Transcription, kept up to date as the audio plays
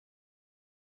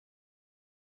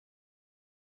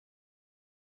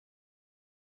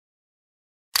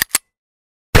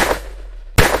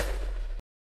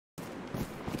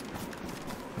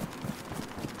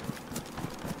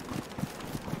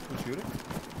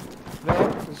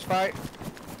Let's fight.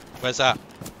 Where's that?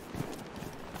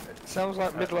 It sounds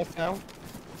like middle of town.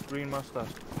 Green mustache.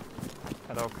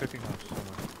 At our cooking house somewhere.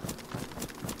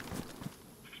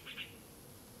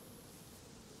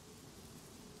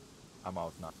 I'm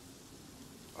out now.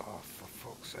 Oh, for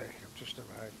fuck's sake, I've just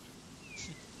arrived.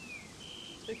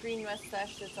 The green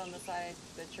mustache that's on the side,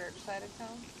 the church side of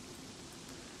town?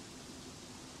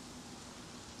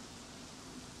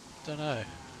 Don't know.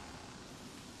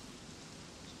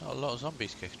 There's not a lot of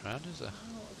zombies kicking around, is there?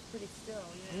 Oh, it's pretty still,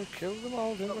 yeah. We killed them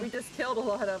all, didn't But we? we just killed a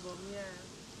lot of them, yeah.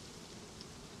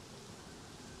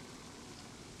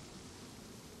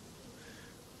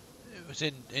 It was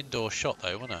indoor shot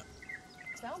though, wasn't it?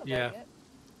 Sound about Yeah. it.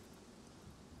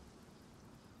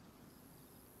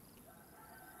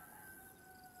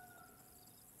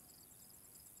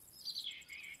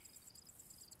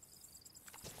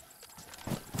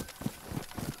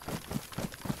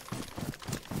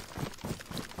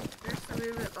 There's some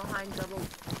movement behind double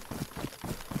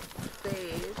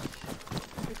beige.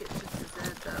 I think it's just his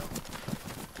head though.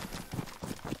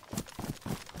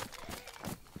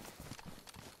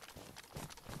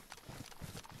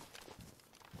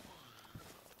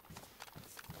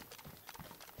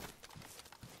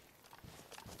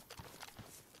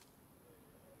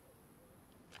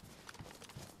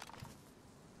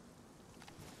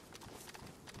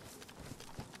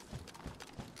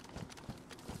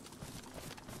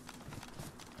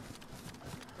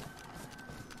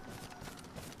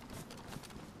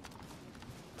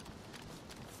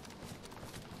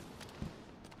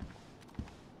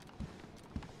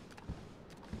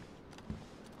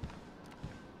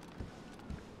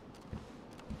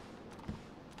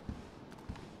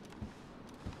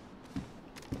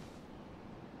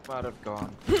 Might have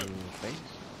gone to base.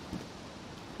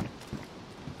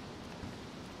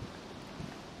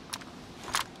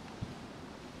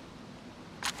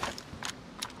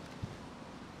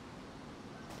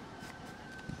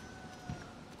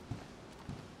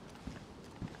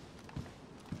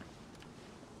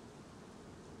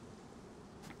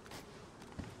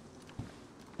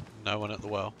 No one at the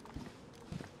well.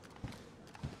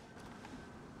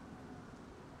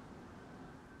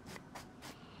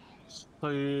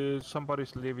 So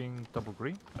somebody's leaving double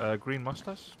green. Green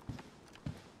mustache.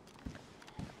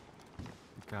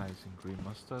 The guys in green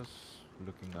mustache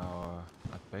looking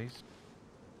at base.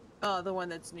 Oh, the one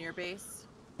that's near base.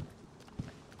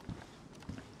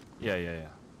 Yeah.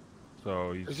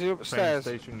 So he's Is he upstairs?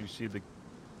 train station. You see the.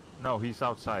 No, he's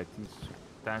outside. He's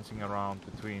dancing around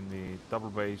between the double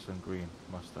base and green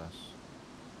mustache.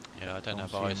 Yeah, I don't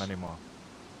have see eyes. him anymore.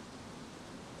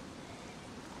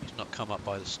 He's not come up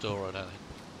by the store, I don't think.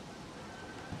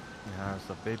 He has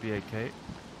a baby AK.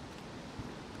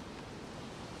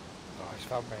 Oh, he's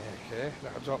found my AK.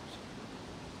 That I dropped.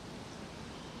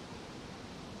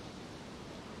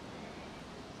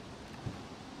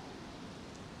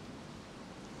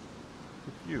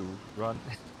 If you run,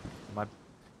 my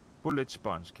bullet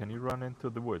sponge. Can you run into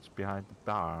the woods behind the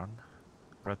barn,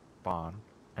 red barn,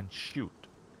 and shoot,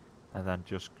 and then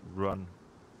just run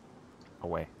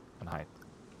away and hide?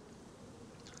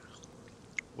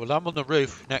 Well, I'm on the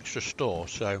roof next to the store,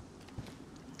 so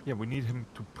Yeah, we need him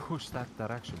to push that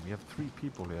direction. We have 3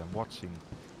 people here watching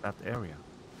that area.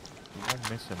 We won't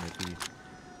miss him if he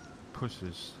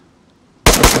pushes.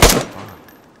 Ah.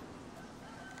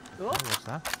 Oh. What was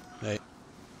that? hey,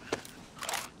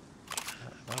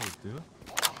 That would do.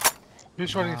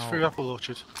 Who's running Wow. through Apple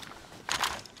Orchard?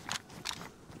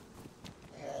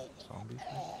 Zombies.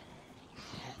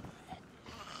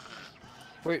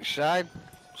 Which side?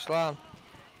 Slan.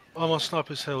 I'm on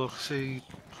Sniper's Hill. I can see,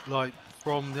 like,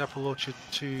 from the Apple Orchard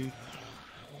to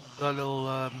that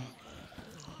little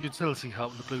utility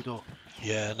hut with the blue door.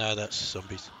 yeah, no, that's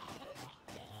zombies.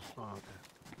 Oh, okay.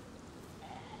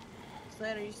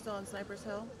 Zeleno, are you still on Sniper's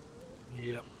Hill?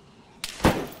 Yep.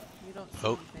 You don't see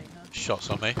Oh. anything, huh? Shots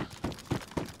on me.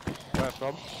 Where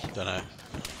from? Don't know.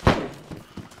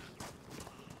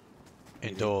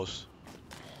 Indoors.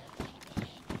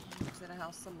 He's in a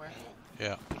house somewhere.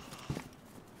 Yeah.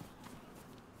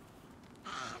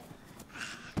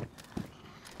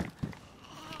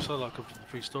 So like up to the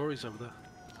 3 stories over there.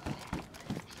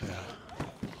 Yeah.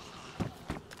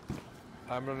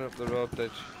 I'm running up the road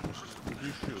ditch. Did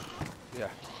you shoot? Yeah.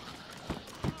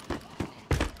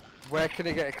 Where can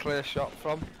he get a clear shot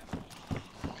from?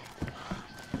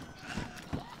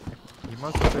 He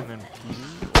must have been in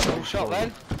PD. Who shot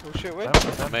then? Who shoot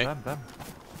with? Me. Them.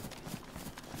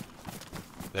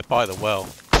 They're by the well.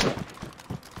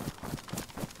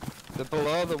 They're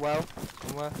below the well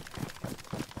somewhere.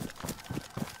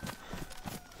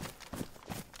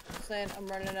 Slan, I'm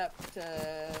running up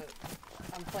to...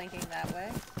 I'm flanking that way.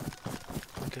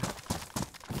 Okay.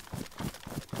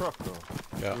 Rocco,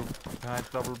 Yeah. you're behind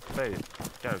double plate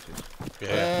couches.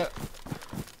 Yeah.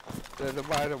 The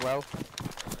by the well.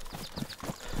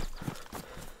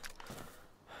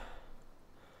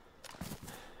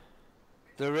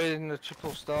 They're in the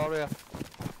triple story.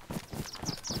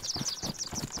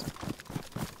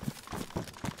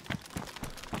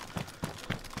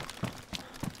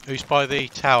 Who's by the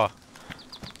tower?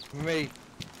 Me.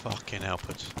 Fucking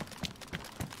Alperts.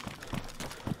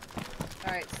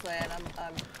 Alright, Slan,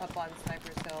 I'm up on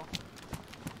Sniper's Hill.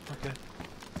 Okay.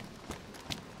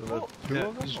 So there's Oh. two Yeah,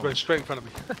 of them? just or- went straight in front of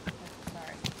me.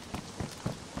 Sorry.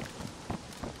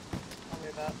 I'll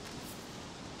move up.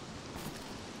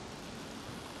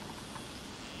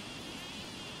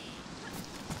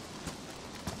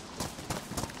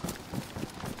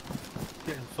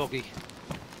 Getting foggy.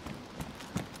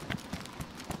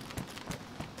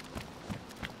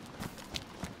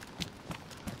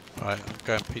 Right, I'm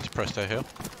going Peter Presto Hill.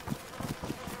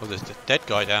 Well, there's the dead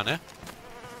guy down there.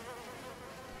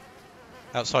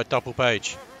 Outside double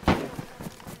beige.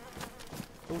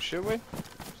 Oh, should we?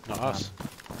 It's not us.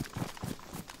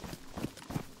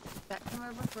 That come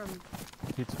over from...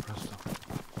 Pizza Presto.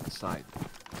 Side.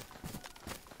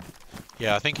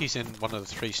 Yeah, I think he's in one of the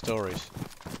 3 stories.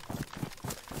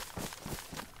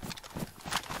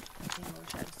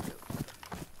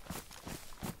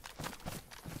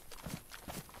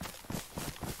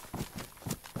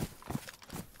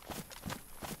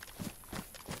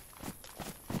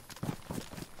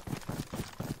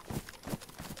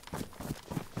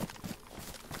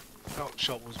 That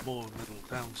shot was more middle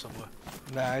down somewhere.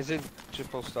 Nah, he's in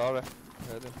triple story.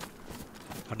 Heard him.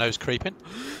 I know he's creeping.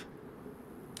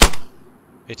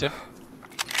 Hit him.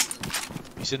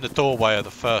 He's in the doorway of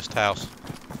the first house.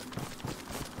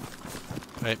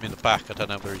 He hit me in the back. I don't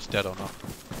know whether he's dead or not.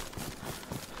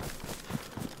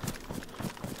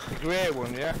 The grey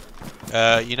one,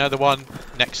 yeah? You know the one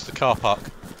next to the car park?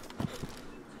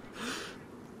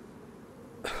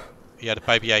 He had a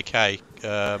baby AK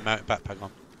mounted backpack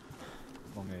on.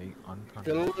 Long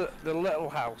A, The little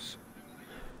house.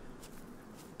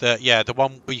 The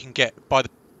one where you can get by the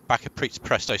back of Peter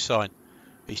Presto sign.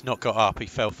 He's not got up. He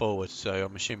fell forward, so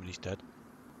I'm assuming he's dead.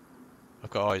 I've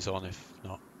got eyes on if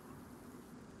not.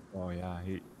 Oh yeah,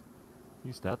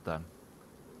 he's dead then.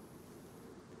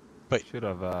 But- should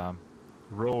have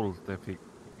rolled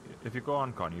if you go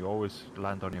on con, you always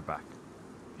land on your back.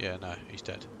 Yeah, no, he's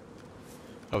dead.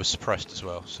 I was suppressed as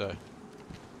well, so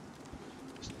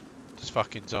there's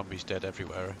fucking zombies dead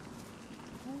everywhere.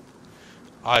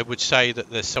 I would say that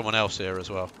there's someone else here as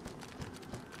well.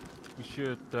 We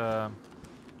should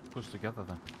push together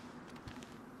then.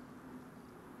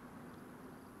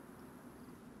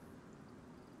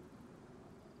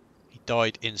 He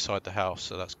died inside the house,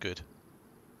 so that's good.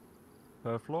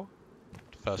 Third floor?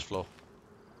 First floor.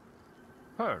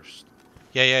 First.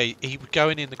 Yeah, he would go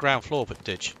in the ground floor, but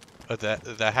Didge. Of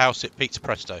the house at Pizza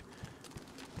Presto.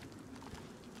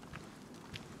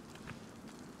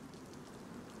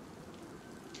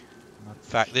 Not In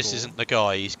fact, this sure. isn't the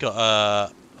guy. He's got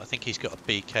a... I think he's got a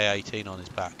BK-18 on his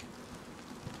back.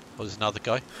 Or there's another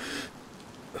guy.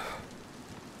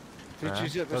 Did Yeah, you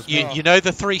at the that's- start? You know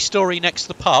the 3-story next to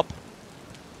the pub?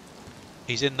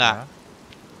 He's in that. Yeah.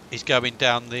 He's going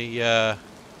down the...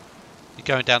 He's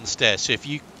going down the stairs. So if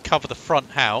you cover the front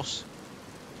house...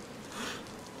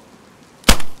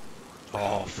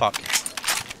 Oh, fuck.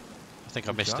 I think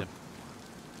I Good missed shot.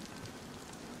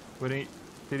 him.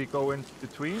 Did he go in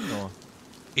between or?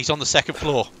 He's on the second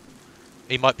floor.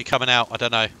 He might be coming out, I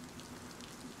don't know.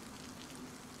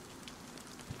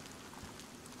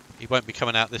 He won't be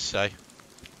coming out this way.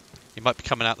 He might be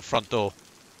coming out the front door.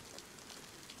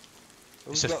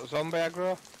 Who's it's a- got zombie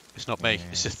aggro? It's not me. Yeah.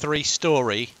 It's a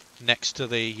 3-story next to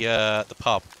the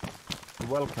pub. The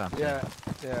well camp. Yeah,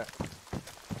 yeah.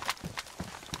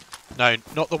 No,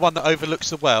 not the one that overlooks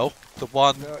the well. The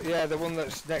one... No, yeah, the one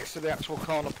that's next to the actual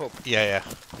corner pub. Yeah.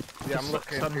 Yeah, I'm It's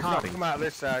looking. San He's not Harry. come out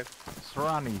this side.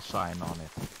 Srani sign on it.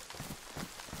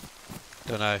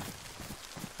 Don't know.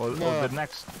 Or No. the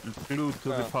next glued to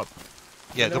the No. pub.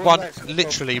 Yeah, the the one one next to the pub.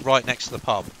 literally right next to the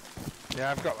pub.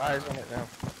 Yeah, I've got eyes on it now.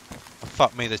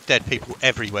 Fuck me, there's dead people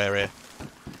everywhere here.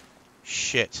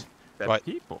 Shit. Dead Right.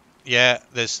 people. Yeah,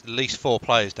 there's at least 4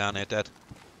 players down here dead.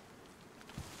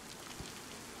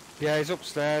 Yeah, he's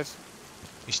upstairs.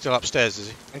 He's still upstairs, is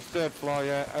he? He's third floor,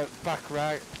 yeah. Back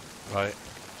right. Right.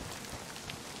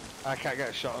 I can't get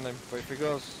a shot on him, but if he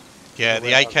goes... Yeah, the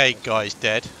the way AK guy's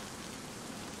dead.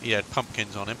 He had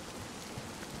pumpkins on him.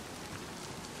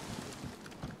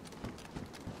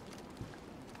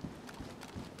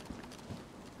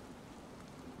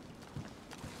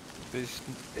 There's,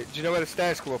 do you know where the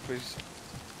stairs go up?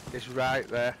 Is right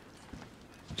there.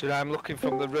 Do you know, I'm looking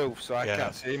from the roof, so I Yeah.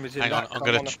 can't see him. Is in Hang on, that I'm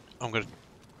corner. gonna.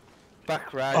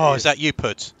 Back right. Oh, he is that you,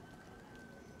 Puds?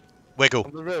 Wiggle.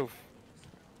 on the roof?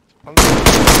 On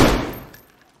the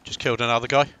Just killed another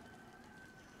guy.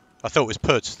 I thought it was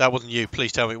Puds. That wasn't you.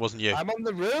 Please tell me it wasn't you. I'm on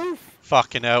the roof.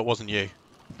 Fucking hell, it wasn't you.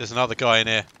 There's another guy in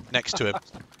here next to him.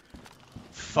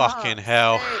 Fucking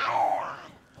hell.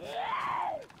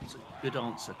 That's a good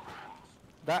answer.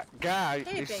 That guy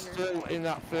Hey, is banger. still in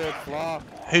that third floor.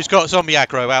 Who's got zombie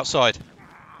aggro outside?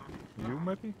 You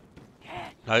maybe?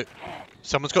 No.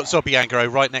 Someone's got zombie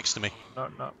aggro right next to me.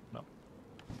 No.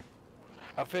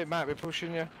 I think it might be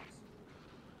pushing you.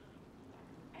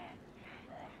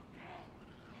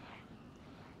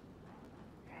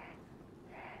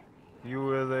 You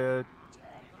with the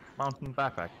mountain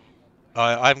backpack.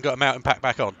 I haven't got a mountain pack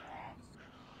back on.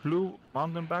 Blue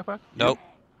mountain backpack? Nope.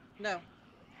 No.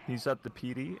 He's at the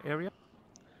PD area.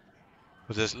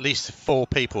 Well, there's at least 4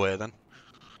 people here then.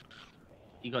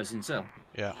 You guys in cell?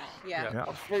 Yeah. Yeah. Yeah.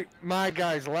 I think my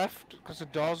guy's left because the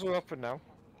doors are open now.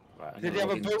 Did he have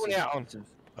a boonie hat on?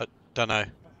 Don't know.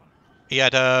 He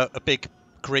had a big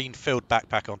green filled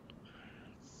backpack on.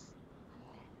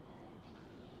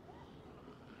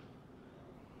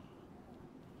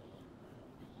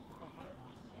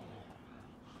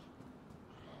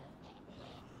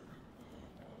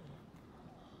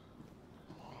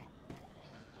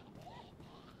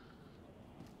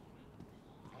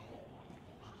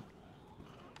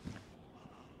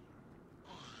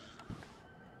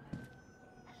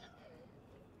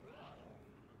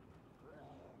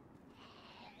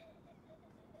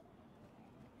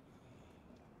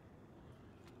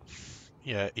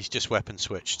 Yeah, he's just weapon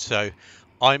switched. So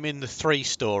I'm in the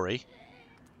 3-story.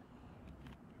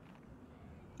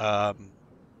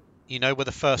 You know where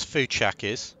the first food shack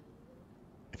is?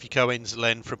 If you go in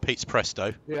Zeleno from Pete's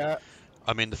Presto, Yeah.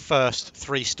 I'm in the first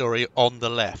 3-story on the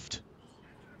left,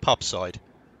 pub side.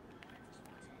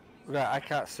 Right, I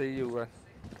can't see you.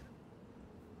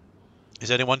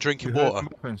 Is anyone drinking You heard water?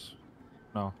 weapons.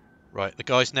 No. Right, the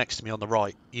guy's next to me on the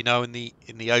right. You know, in the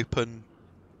open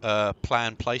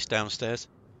plan place downstairs.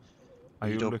 Are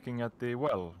you don't- looking at the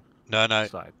well No, no.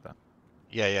 side then?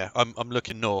 Yeah. I'm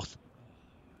looking north.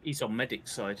 He's on medic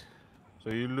side. So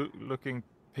you looking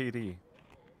PD?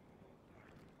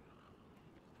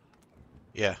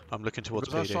 Yeah, I'm looking towards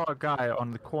Because I PD. saw a guy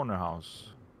on the corner house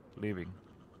leaving.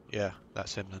 Yeah,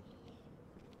 that's him then.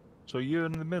 So you're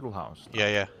in the middle house? now?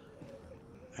 Yeah.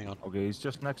 Hang on. Okay, he's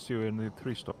just next to you in the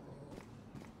 3-story.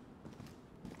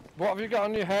 What have you got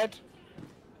on your head?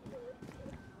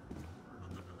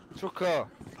 Trucker.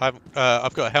 I've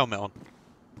got a helmet on.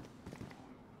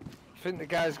 I think the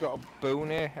guy's got a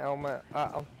boonie helmet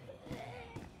hat on.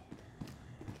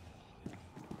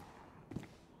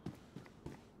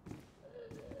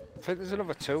 I think there's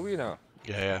another 2, you know.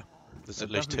 Yeah. There's at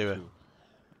There's least 2 definitely here.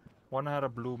 One had a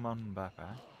blue mountain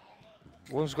backpack.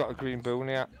 One's got a green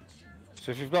boonie hat.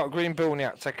 So if you've got a green boonie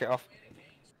hat, take it off.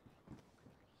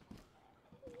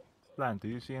 Plan, do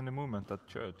you see any movement at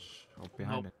church or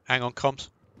behind Nope. Hang on, comms.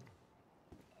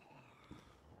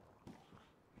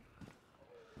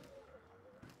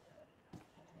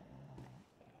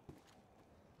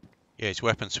 Yeah, he's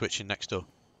weapon switching next door.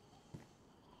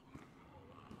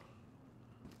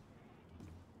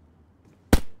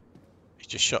 He's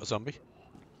just shot a zombie.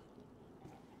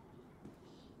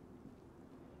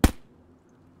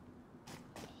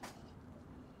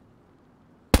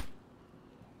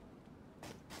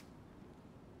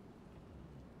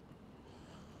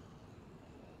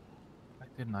 Why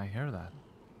didn't I hear that?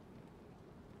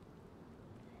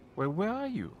 Wait, where are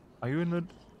you? Are you in the...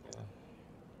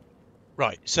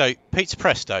 Right, so Pizza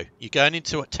Presto, you're going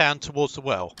into a town towards the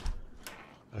well.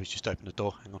 Oh, he's just opened the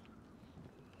door. Hang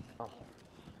on.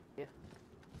 Yeah.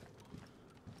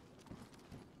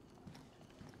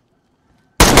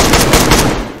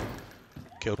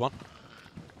 Killed one.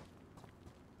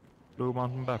 blue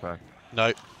mountain backpack?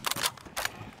 No.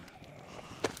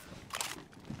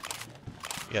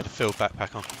 He had a filled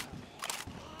backpack on.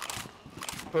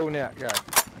 Boonie hat guy.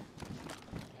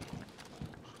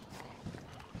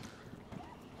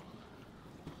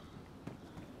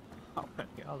 How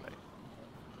many are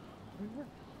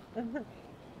they?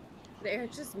 They're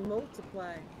just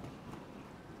multiplying.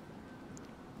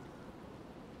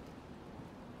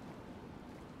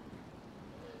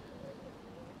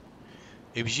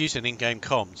 He was using in-game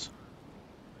comms.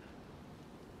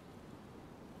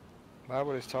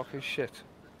 Nobody's talking shit.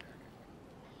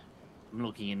 I'm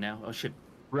logging in now. I should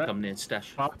Red come near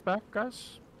stash. backpack,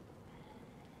 guys?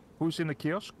 Who's in the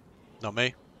kiosk? Not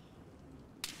me.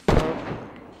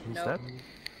 You He's Nope. dead.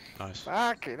 Nice.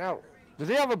 Fucking hell. Did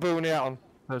he have a boonie hat on?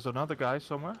 There's another guy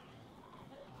somewhere.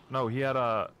 No, he had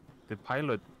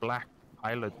the black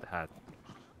pilot hat.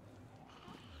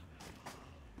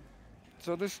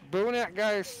 So this boonie hat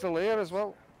guy is still here as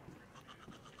well.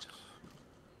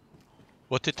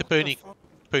 What did the What the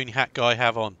boonie hat guy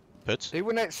have on, Puds? He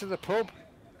went next to the pub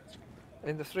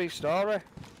in the 3-story.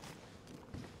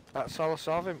 That's all I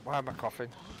saw of him. Why am I coughing?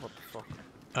 What the fuck?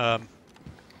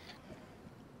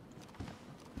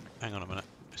 Hang on a minute.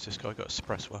 Has this guy got a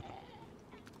suppressed weapon?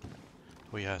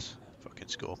 Oh, he has. Fucking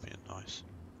scorpion. Nice.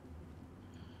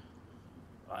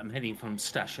 I'm heading from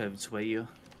stash over to where you are.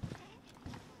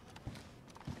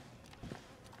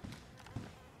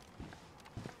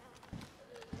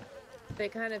 They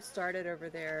kind of started over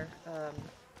there.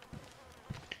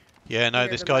 Yeah, no, Near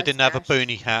this the guy didn't have a mustache.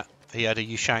 boonie hat. He had a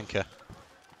Ushanka.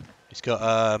 He's got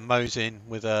a Mosin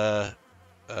with a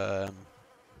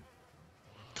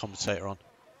commentator on.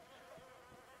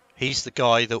 He's the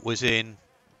guy that was in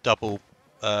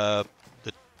the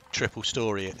triple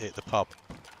story at the pub.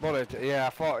 Well, yeah, I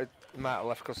thought it might have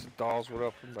left because the doors were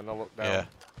open when I looked down. Yeah.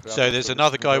 But So I'm there's sure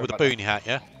another it's guy good with a about that. boonie hat,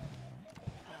 yeah?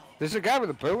 There's a guy with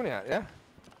a boonie hat, yeah?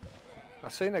 I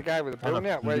seen a guy with a And boonie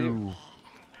a hat where you...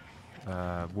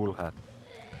 blue wool hat.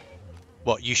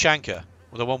 What, Ushanka?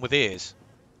 Well, the one with ears?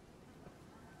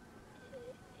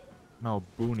 No,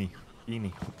 beanie.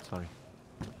 Sorry.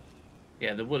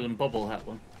 Yeah, the woolen bobble hat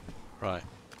one. Right.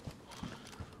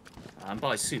 I'm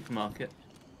by supermarket.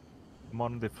 I'm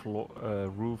on the floor,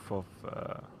 roof of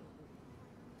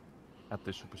at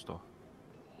the superstore.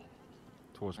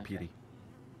 Towards Okay. PD.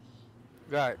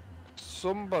 Right,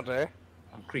 somebody...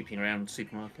 I'm creeping around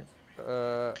supermarket.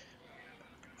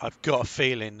 I've got a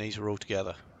feeling these are all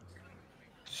together.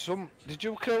 Did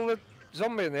you kill the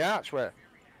zombie in the archway?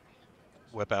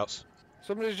 Whereabouts?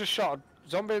 Somebody just shot a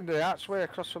zombie in the archway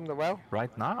across from the well.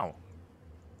 Right now.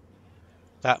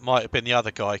 That might have been the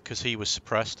other guy because he was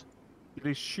suppressed. Did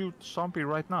he shoot zombie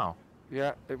right now?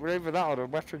 Yeah, it was either that or a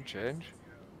weapon change.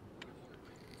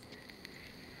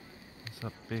 It's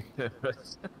a big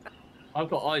difference. I've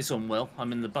got eyes on well.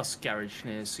 I'm in the bus garage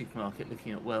near supermarket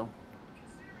looking at well.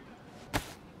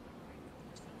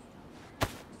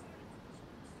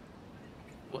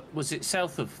 Was it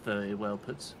south of the well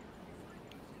puts?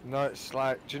 No, it's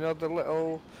like, do you know the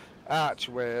little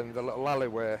archway and the little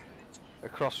alleyway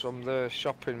across from the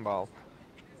shopping mall?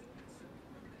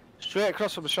 Straight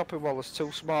across from the shopping mall, there's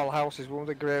two small houses, one with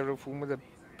a grey roof, one with a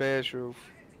beige roof.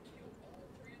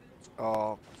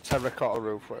 Or terracotta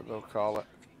roof, whatever they'll call it.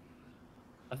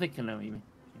 I think I know what you mean.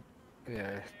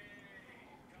 Yeah.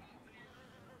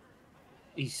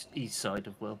 East side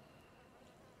of well,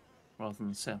 rather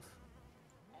than south.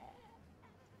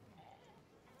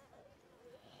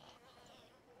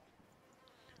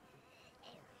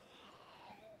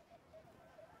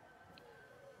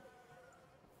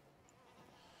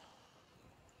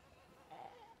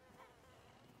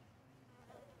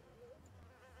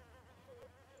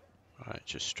 Right,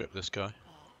 just strip this guy.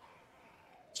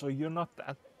 So you're not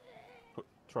at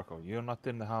Trucko, you're not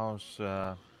in the house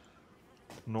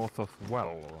north of well,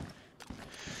 or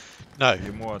No.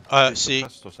 you're more at the See,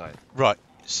 Presto side. right.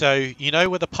 So you know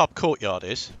where the pub courtyard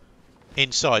is?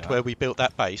 Inside Yeah. where we built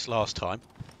that base last time.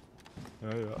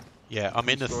 Yeah. Yeah, I'm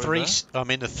in the Three-story I'm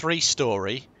in the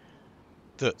 3-story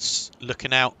that's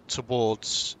looking out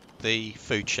towards the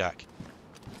food shack.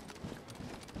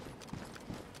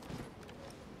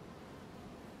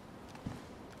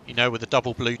 You know, with the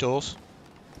double blue doors?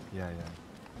 Yeah.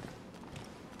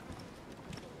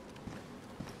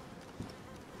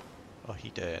 Oh, he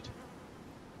did.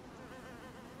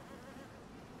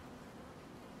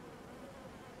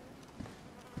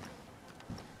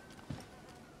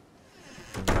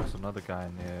 And there's another guy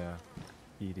near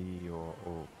PD, or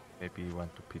maybe he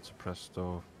went to Pizza Presto.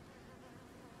 Or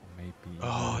maybe.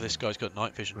 Oh, this guy's got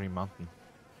night vision. Green Mountain.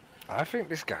 I think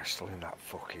this guy's still in that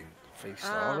fucking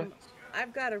 3-story.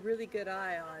 I've got a really good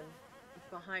eye on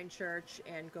behind church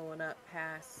and going up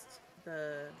past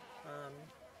the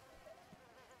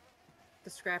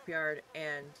scrapyard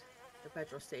and the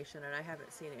petrol station, and I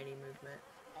haven't seen any movement.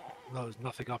 No, there's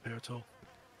nothing up here at all.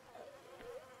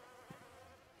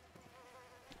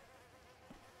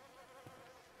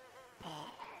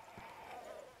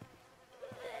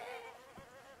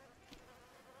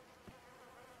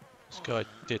 This guy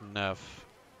didn't have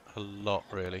a lot,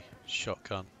 really.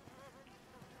 Shotgun.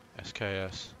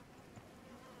 SKS.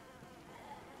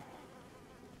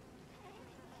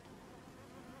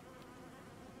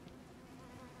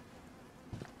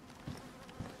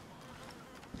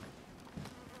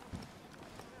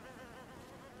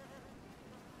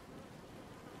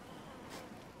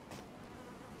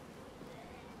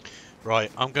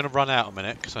 Right, I'm going to run out a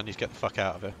minute because I need to get the fuck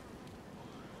out of here.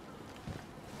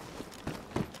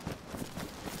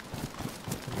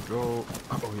 Go.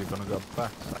 Oh, you're gonna go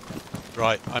back.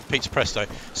 Right, I'm Pizza Presto.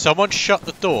 Someone shut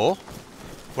the door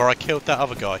where I killed that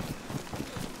other guy.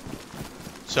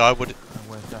 So I would... And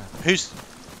where's that? Who's...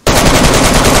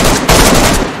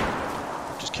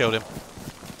 Just killed him.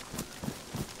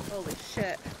 Holy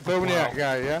shit. Boniac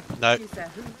guy, yeah? No, Use that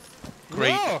hoops.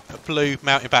 green, No! a blue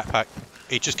mountain backpack.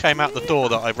 He just came out the door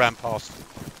that I ran past.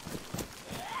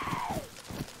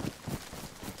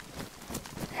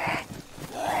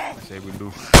 I say we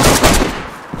lose.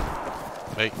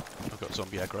 Hey, I've got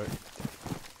zombie aggro.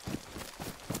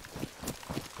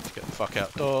 Let's get the fuck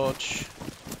out, dodge.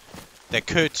 There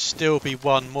could still be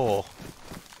one more.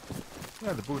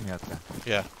 Yeah, the Boniac there.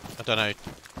 Yeah, I don't know.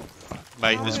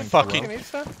 Mate, Oh, there's thanks a fucking... lot.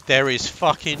 Is that? There is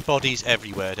fucking bodies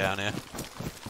everywhere down here.